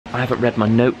I haven't read my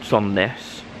notes on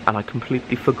this, and I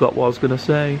completely forgot what I was gonna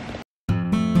say.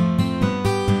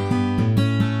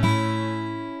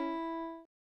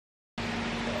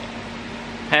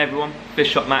 Hey everyone, Fish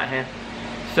Shop Matt here.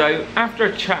 So after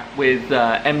a chat with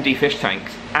MD Fish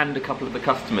Tanks and a couple of the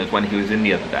customers when he was in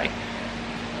the other day,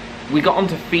 we got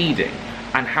onto feeding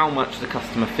and how much the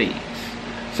customer feeds.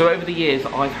 So over the years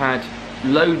I've had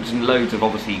loads and loads of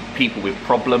obviously people with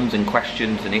problems and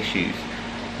questions and issues.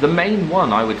 The main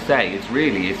one I would say is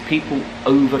people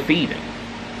overfeeding.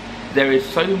 There is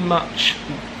so much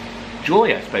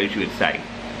joy, I suppose you would say,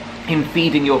 in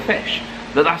feeding your fish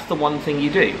that's the one thing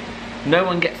you do. No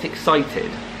one gets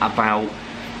excited about,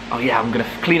 oh yeah, I'm going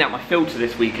to clean out my filter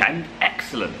this weekend,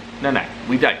 excellent. No,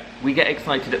 we don't. We get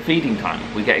excited at feeding time.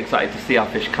 We get excited to see our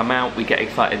fish come out. We get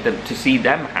excited to see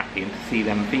them happy and to see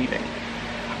them feeding.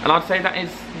 And I'd say that is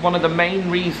one of the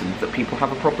main reasons that people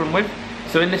have a problem with.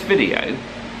 So in this video,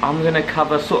 I'm going to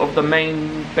cover sort of the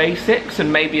main basics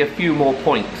and maybe a few more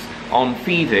points on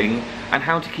feeding and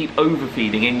how to keep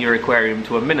overfeeding in your aquarium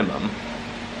to a minimum.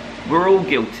 We're all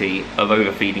guilty of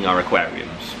overfeeding our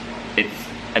aquariums. It's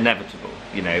inevitable.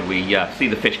 You know, we see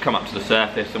the fish come up to the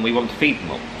surface and we want to feed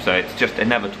them all. So it's just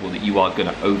inevitable that you are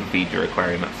going to overfeed your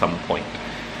aquarium at some point.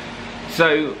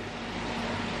 So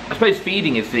I suppose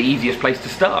feeding is the easiest place to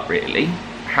start, really.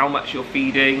 How much you're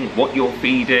feeding, what you're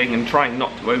feeding, and trying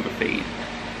not to overfeed.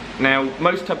 Now,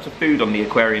 most types of food on the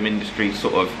aquarium industry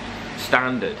sort of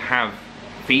standard have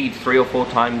feed 3 or 4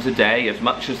 times a day, as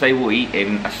much as they will eat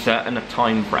in a certain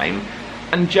time frame.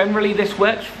 And generally this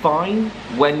works fine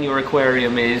when your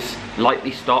aquarium is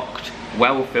lightly stocked,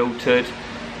 well filtered,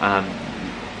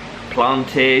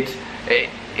 planted.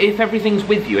 If everything's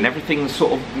with you and everything's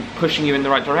sort of pushing you in the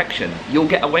right direction, you'll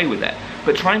get away with it.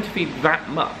 But trying to feed that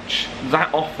much,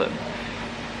 that often,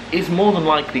 is more than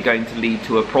likely going to lead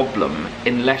to a problem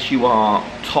unless you are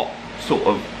top sort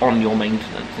of on your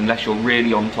maintenance, unless you're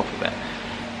really on top of it.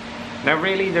 Now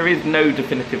really there is no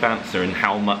definitive answer in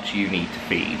how much you need to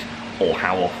feed or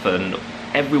how often.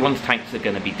 Everyone's tanks are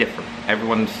going to be different.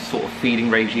 Everyone's sort of feeding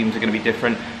regimes are going to be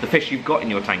different. The fish you've got in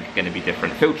your tank are going to be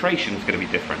different. Filtration is going to be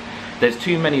different. There's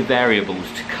too many variables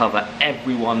to cover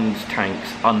everyone's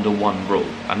tanks under one rule.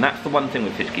 And that's the one thing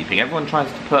with fish keeping. Everyone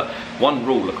tries to put one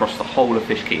rule across the whole of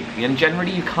fish keeping, and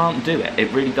generally you can't do it.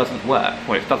 It really doesn't work.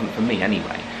 Well, it doesn't for me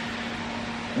anyway.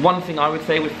 One thing I would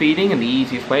say with feeding, and the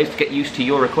easiest way, is to get used to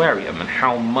your aquarium and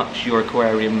how much your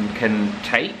aquarium can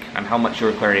take and how much your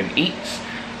aquarium eats,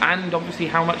 and obviously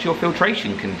how much your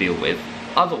filtration can deal with.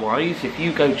 Otherwise, if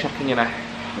you go chucking in a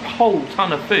whole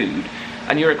ton of food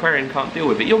and your aquarium can't deal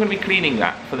with it, you're going to be cleaning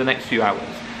that for the next few hours.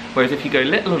 Whereas if you go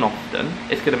little and often,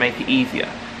 it's going to make it easier.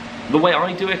 The way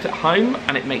I do it at home,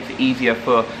 and it makes it easier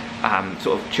for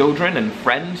sort of children and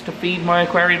friends to feed my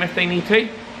aquarium if they need to,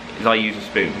 is I use a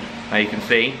spoon. Now you can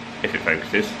see, if it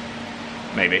focuses,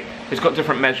 maybe, it's got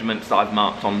different measurements that I've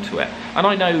marked onto it. And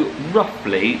I know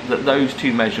roughly that those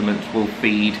 2 measurements will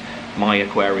feed my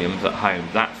aquariums at home.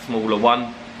 That smaller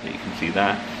one, that you can see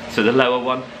there, so the lower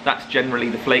one, that's generally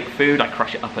the flake food. I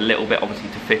crush it up a little bit, obviously,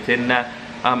 to fit in there.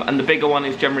 And the bigger one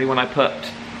is generally when I put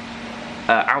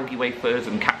algae wafers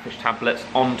and catfish tablets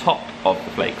on top of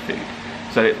the flake food.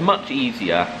 So it's much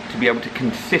easier to be able to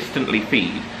consistently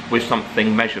feed with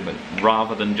something measurement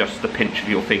rather than just the pinch of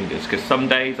your fingers, because some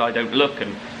days I don't look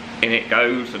and in it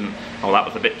goes and oh, that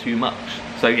was a bit too much.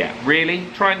 So yeah, really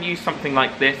try and use something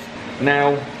like this.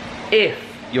 Now if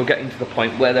you're getting to the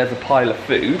point where there's a pile of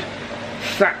food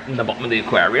sat in the bottom of the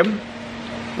aquarium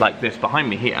like this behind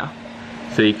me here,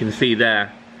 so you can see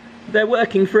they're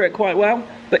working through it quite well,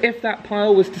 but if that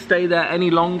pile was to stay there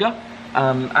any longer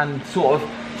and sort of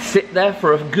sit there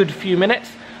for a good few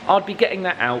minutes, I'd be getting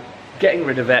that out, getting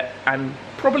rid of it, and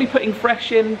probably putting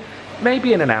fresh in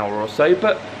maybe in an hour or so,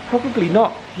 but probably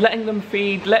not. Letting them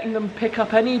feed, letting them pick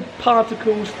up any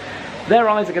particles. Their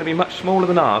eyes are going to be much smaller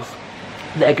than ours.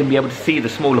 They're going to be able to see the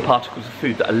smaller particles of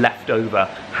food that are left over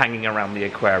hanging around the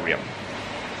aquarium.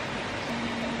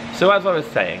 So as I was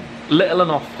saying, little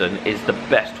and often is the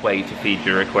best way to feed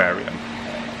your aquarium.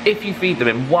 If you feed them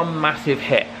in one massive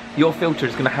hit, your filter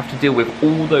is going to have to deal with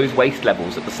all those waste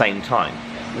levels at the same time.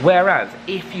 Whereas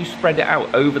if you spread it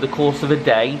out over the course of a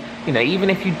day, you know, even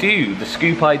if you do the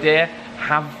scoop idea,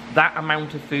 have that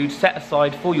amount of food set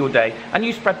aside for your day, and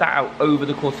you spread that out over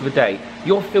the course of a day,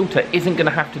 your filter isn't going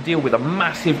to have to deal with a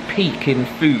massive peak in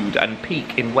food and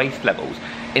peak in waste levels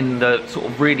in the sort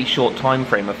of really short time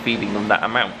frame of feeding them that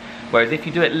amount. Whereas if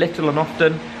you do it little and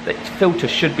often, the filter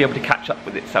should be able to catch up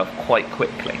with itself quite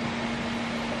quickly.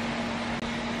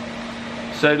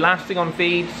 So last thing on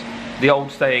feeds, the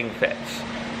old saying fits.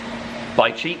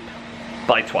 Buy cheap,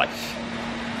 buy twice.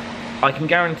 I can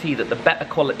guarantee that the better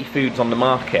quality foods on the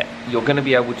market, you're going to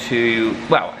be able to,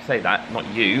 well, I say that,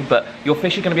 not you, but your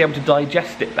fish are going to be able to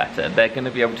digest it better. They're going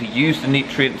to be able to use the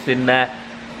nutrients in there.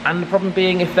 And the problem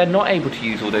being, if they're not able to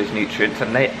use all those nutrients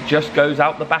and it just goes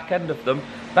out the back end of them,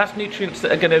 that's nutrients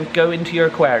that are going to go into your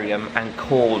aquarium and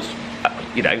cause,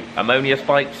 you know, ammonia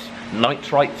spikes,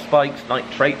 nitrite spikes,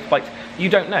 nitrate spikes. You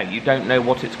don't know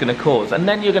what it's going to cause. And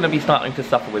then you're going to be starting to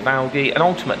suffer with algae, and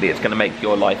ultimately it's going to make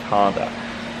your life harder.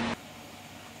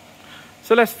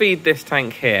 So let's feed this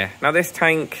tank here. Now this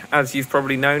tank, as you've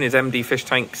probably known, is MD Fish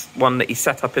Tank's one that he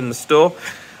set up in the store.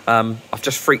 I've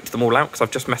just freaked them all out because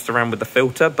I've just messed around with the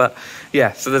filter. But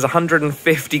yeah, so there's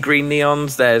 150 green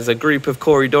neons. There's a group of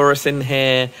Corydoras in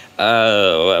here. What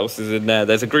else is in there?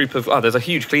 There's a group of, there's a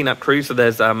huge cleanup crew. So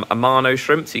there's Amano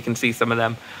shrimps. You can see some of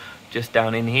them just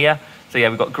down in here. So yeah,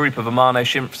 we've got a group of Amano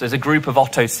shrimps. There's a group of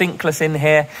Otto Cinclus in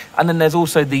here. And then there's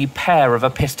also the pair of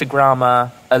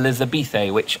Apistogramma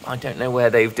elizabethae, which I don't know where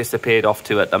they've disappeared off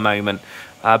to at the moment.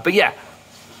 But yeah,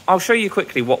 I'll show you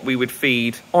quickly what we would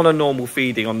feed on a normal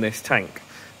feeding on this tank.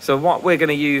 So what we're going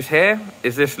to use here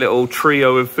is this little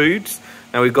trio of foods.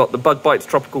 Now we've got the Bug Bites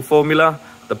Tropical Formula,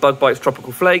 the Bug Bites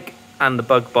Tropical Flake, and the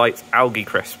Bug Bites Algae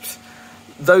Crisps.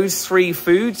 Those three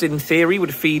foods, in theory,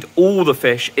 would feed all the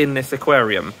fish in this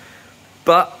aquarium.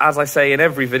 But, as I say in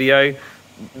every video,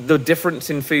 the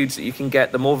difference in foods that you can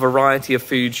get, the more variety of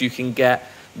foods you can get,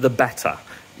 the better.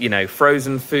 You know,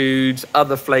 frozen foods,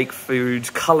 other flake foods,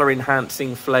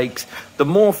 colour-enhancing flakes. The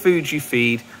more foods you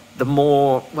feed, the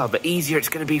more, well, the easier it's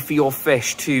going to be for your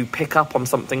fish to pick up on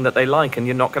something that they like, and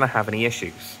you're not going to have any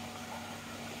issues.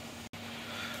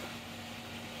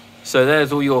 So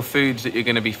there's all your foods that you're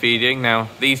going to be feeding. Now,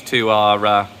 these two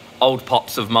are old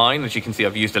pots of mine. As you can see,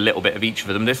 I've used a little bit of each of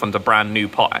them. This one's a brand new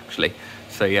pot, actually.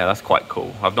 So yeah, that's quite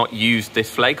cool. I've not used this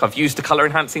flake. I've used the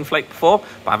colour-enhancing flake before,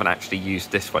 but I haven't actually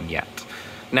used this one yet.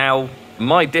 Now,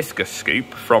 my discus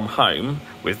scoop from home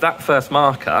with that first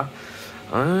marker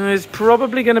is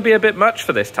probably going to be a bit much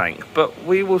for this tank, but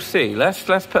we will see. Let's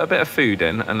put a bit of food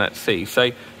in and let's see.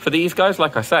 So for these guys,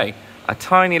 like I say, a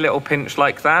tiny little pinch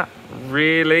like that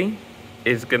really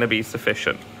is going to be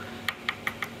sufficient.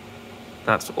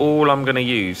 That's all I'm going to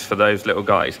use for those little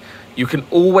guys. You can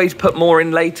always put more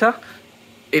in later.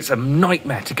 It's a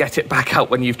nightmare to get it back out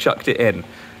when you've chucked it in.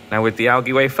 Now with the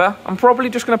algae wafer, I'm probably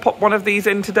just going to pop one of these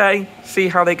in today, see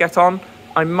how they get on.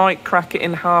 I might crack it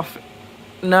in half.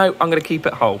 No, I'm going to keep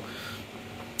it whole.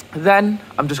 Then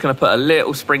I'm just going to put a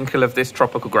little sprinkle of this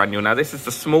tropical granule. Now this is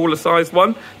the smaller size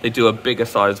one. They do a bigger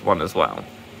size one as well.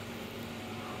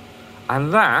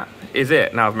 And that is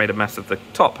it. Now I've made a mess of the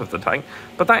top of the tank,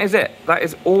 but that is it. That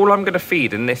is all I'm going to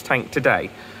feed in this tank today.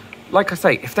 Like I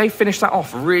say, if they finish that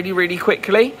off really, really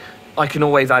quickly, I can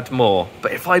always add more.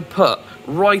 But if I put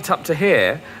right up to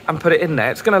here and put it in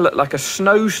there, it's going to look like a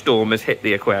snowstorm has hit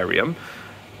the aquarium.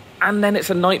 And then it's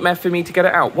a nightmare for me to get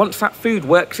it out. Once that food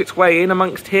works its way in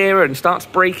amongst here and starts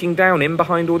breaking down in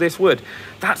behind all this wood,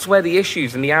 that's where the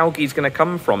issues and the algae is going to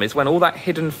come from, is when all that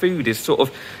hidden food is sort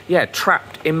of, yeah,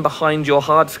 trapped in behind your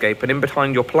hardscape and in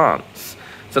behind your plants.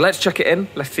 So let's chuck it in.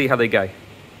 Let's see how they go.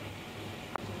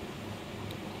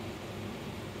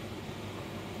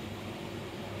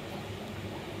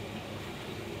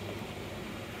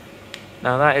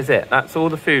 Now that is it. That's all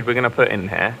the food we're going to put in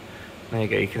here. There you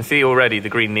go. You can see already the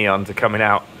green neons are coming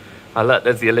out. Oh, look,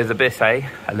 there's the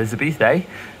elizabethae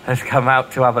has come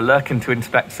out to have a look and to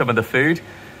inspect some of the food.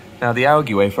 Now the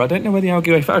algae wafer, I don't know where the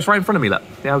algae wafer, oh, it's right in front of me, look.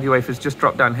 The algae wafer's just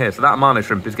dropped down here. So that Amano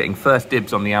shrimp is getting first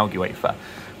dibs on the algae wafer.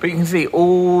 But you can see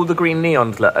all the green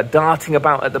neons, look, are darting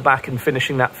about at the back and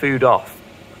finishing that food off.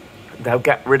 They'll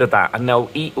get rid of that and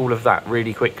they'll eat all of that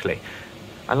really quickly.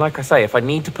 And like I say, if I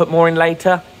need to put more in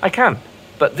later, I can.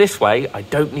 But this way, I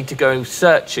don't need to go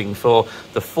searching for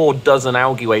the 4 dozen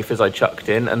algae wafers I chucked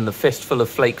in and the fistful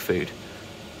of flake food.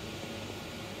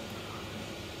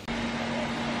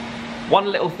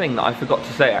 One little thing that I forgot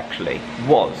to say actually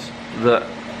was that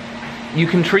you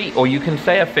can treat, or you can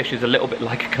say a fish is a little bit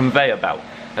like a conveyor belt.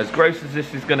 As gross as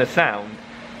this is going to sound,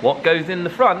 what goes in the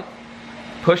front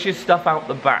pushes stuff out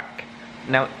the back.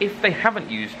 Now, if they haven't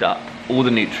used up all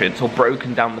the nutrients or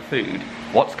broken down the food,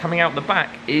 what's coming out the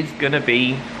back is going to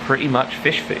be pretty much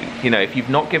fish food. You know, if you've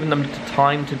not given them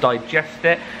time to digest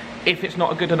it, if it's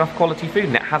not a good enough quality food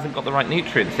and it hasn't got the right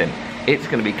nutrients in, it's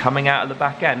going to be coming out of the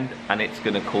back end and it's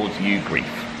going to cause you grief.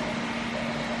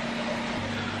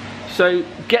 So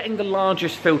getting the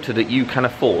largest filter that you can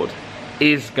afford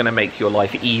is going to make your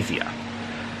life easier.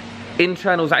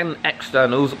 Internals and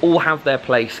externals all have their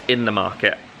place in the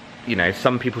market. You know,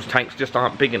 some people's tanks just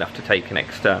aren't big enough to take an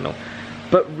external.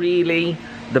 But really,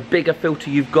 the bigger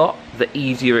filter you've got, the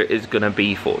easier it is going to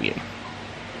be for you.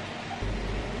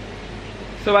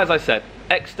 So as I said,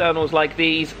 externals like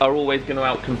these are always going to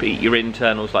outcompete your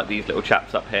internals like these little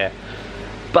chaps up here.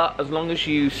 But as long as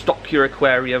you stock your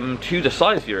aquarium to the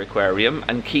size of your aquarium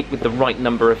and keep with the right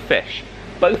number of fish,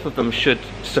 both of them should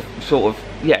sort of,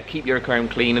 yeah, keep your aquarium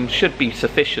clean and should be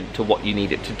sufficient to what you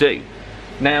need it to do.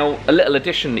 Now, a little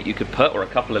addition that you could put, or a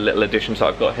couple of little additions that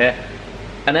I've got here,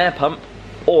 an air pump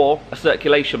or a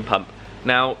circulation pump.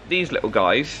 Now, these little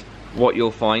guys, what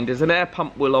you'll find is an air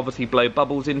pump will obviously blow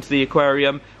bubbles into the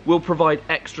aquarium, will provide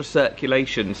extra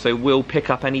circulation, so we'll pick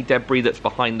up any debris that's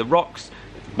behind the rocks,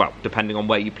 well, depending on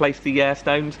where you place the air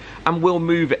stones, and we'll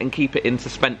move it and keep it in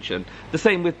suspension. The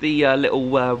same with the little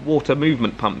water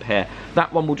movement pump here.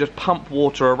 That one will just pump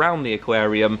water around the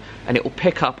aquarium and it will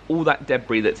pick up all that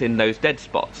debris that's in those dead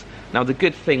spots. Now the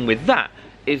good thing with that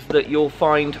is that you'll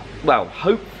find, well,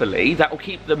 hopefully that will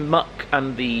keep the muck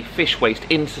and the fish waste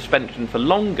in suspension for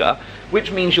longer, which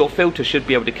means your filter should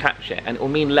be able to catch it, and it will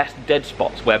mean less dead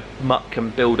spots where muck can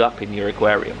build up in your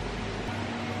aquarium.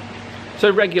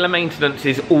 So regular maintenance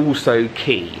is also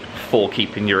key for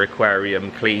keeping your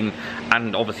aquarium clean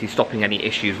and obviously stopping any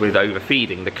issues with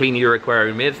overfeeding. The cleaner your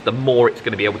aquarium is, the more it's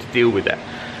going to be able to deal with it.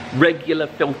 Regular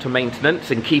filter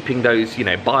maintenance and keeping those, you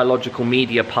know, biological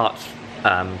media parts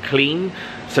clean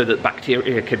so that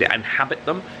bacteria can inhabit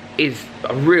them is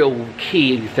a real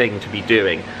key thing to be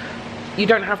doing. You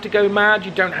don't have to go mad,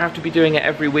 you don't have to be doing it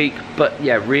every week, but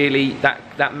yeah, really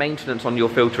that maintenance on your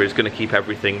filter is going to keep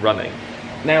everything running.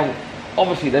 Now,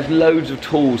 obviously there's loads of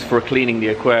tools for cleaning the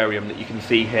aquarium that you can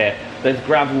see here. There's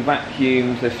gravel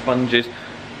vacuums, there's sponges.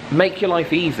 Make your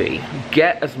life easy.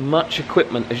 Get as much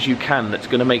equipment as you can that's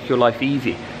going to make your life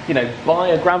easy. You know, buy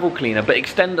a gravel cleaner, but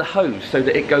extend the hose so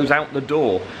that it goes out the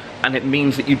door, and it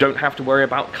means that you don't have to worry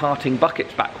about carting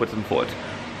buckets backwards and forwards.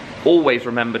 Always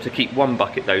remember to keep one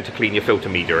bucket though to clean your filter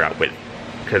media out with,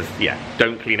 because yeah,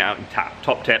 don't clean it out in tap.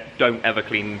 Top tip, don't ever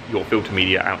clean your filter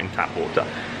media out in tap water.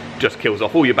 Just kills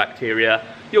off all your bacteria.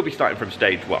 You'll be starting from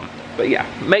stage 1. But yeah,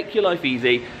 make your life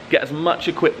easy. Get as much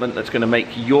equipment that's going to make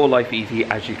your life easy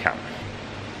as you can.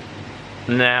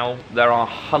 Now, there are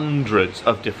hundreds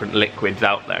of different liquids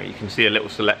out there. You can see a little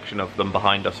selection of them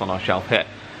behind us on our shelf here.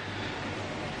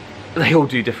 They all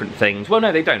do different things. Well,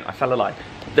 no, they don't. I tell a lie.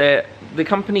 The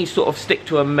companies sort of stick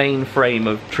to a main frame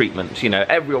of treatments. You know,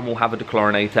 everyone will have a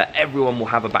dechlorinator. Everyone will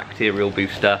have a bacterial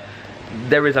booster.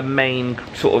 There is a main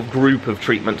sort of group of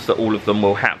treatments that all of them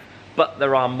will have, but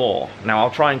there are more. Now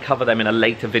I'll try and cover them in a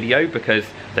later video because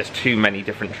there's too many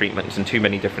different treatments and too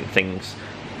many different things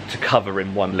to cover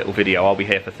in one little video. I'll be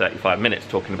here for 35 minutes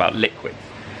talking about liquids.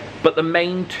 But the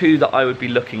main two that I would be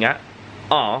looking at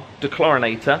are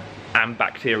dechlorinator and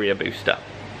bacteria booster.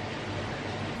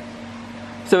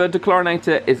 So a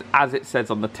dechlorinator is, as it says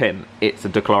on the tin, it's a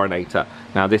dechlorinator.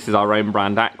 Now this is our own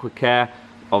brand Aquacare.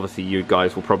 Obviously you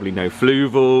guys will probably know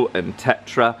Fluval and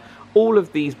Tetra. All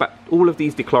of these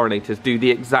dechlorinators do the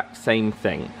exact same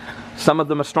thing. Some of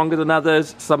them are stronger than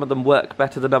others, some of them work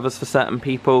better than others for certain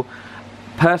people.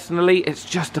 Personally, it's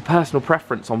just a personal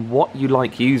preference on what you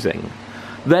like using.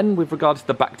 Then with regards to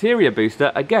the bacteria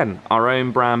booster, again, our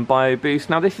own brand BioBoost.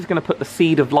 Now this is going to put the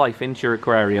seed of life into your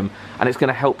aquarium, and it's going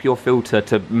to help your filter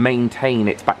to maintain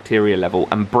its bacteria level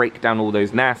and break down all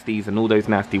those nasties and all those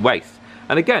nasty wastes.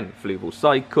 And again, Fluval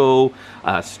Cycle,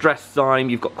 Stress Zyme,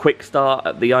 you've got Quick Start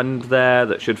at the end there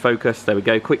that should focus. There we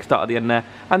go, Quick Start at the end there.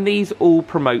 And these all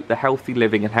promote the healthy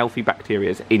living and healthy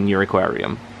bacteria in your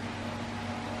aquarium.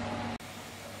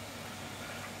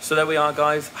 So there we are,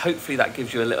 guys. Hopefully that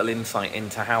gives you a little insight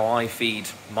into how I feed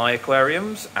my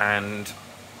aquariums and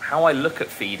how I look at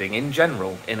feeding in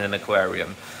general in an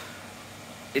aquarium.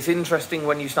 It's interesting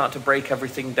when you start to break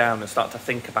everything down and start to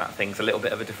think about things a little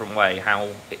bit of a different way, how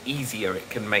easier it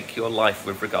can make your life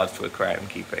with regards to aquarium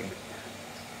keeping.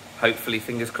 Hopefully,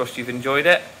 fingers crossed, you've enjoyed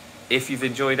it. If you've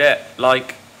enjoyed it,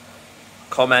 like,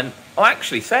 comment. Oh,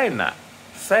 actually, saying that,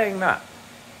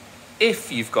 if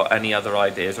you've got any other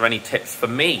ideas or any tips for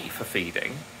me for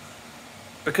feeding,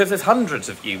 because there's hundreds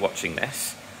of you watching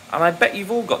this, and I bet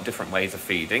you've all got different ways of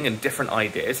feeding and different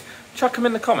ideas. Chuck them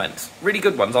in the comments. Really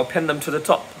good ones. I'll pin them to the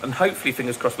top. And hopefully,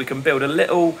 fingers crossed, we can build a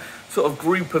little sort of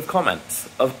group of comments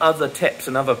of other tips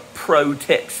and other pro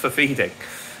tips for feeding.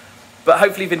 But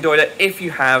hopefully you've enjoyed it. If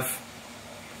you have,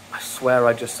 I swear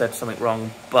I just said something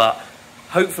wrong, but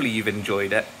hopefully you've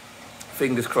enjoyed it.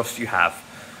 Fingers crossed you have.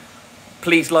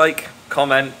 Please like,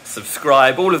 comment,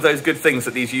 subscribe, all of those good things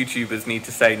that these YouTubers need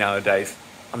to say nowadays.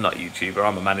 I'm not a YouTuber,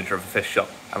 I'm a manager of a fish shop,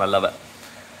 and I love it.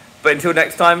 But until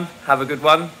next time, have a good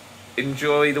one.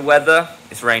 Enjoy the weather.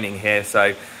 It's raining here,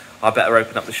 so I better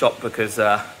open up the shop because,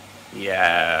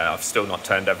 yeah, I've still not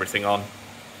turned everything on.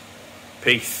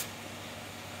 Peace.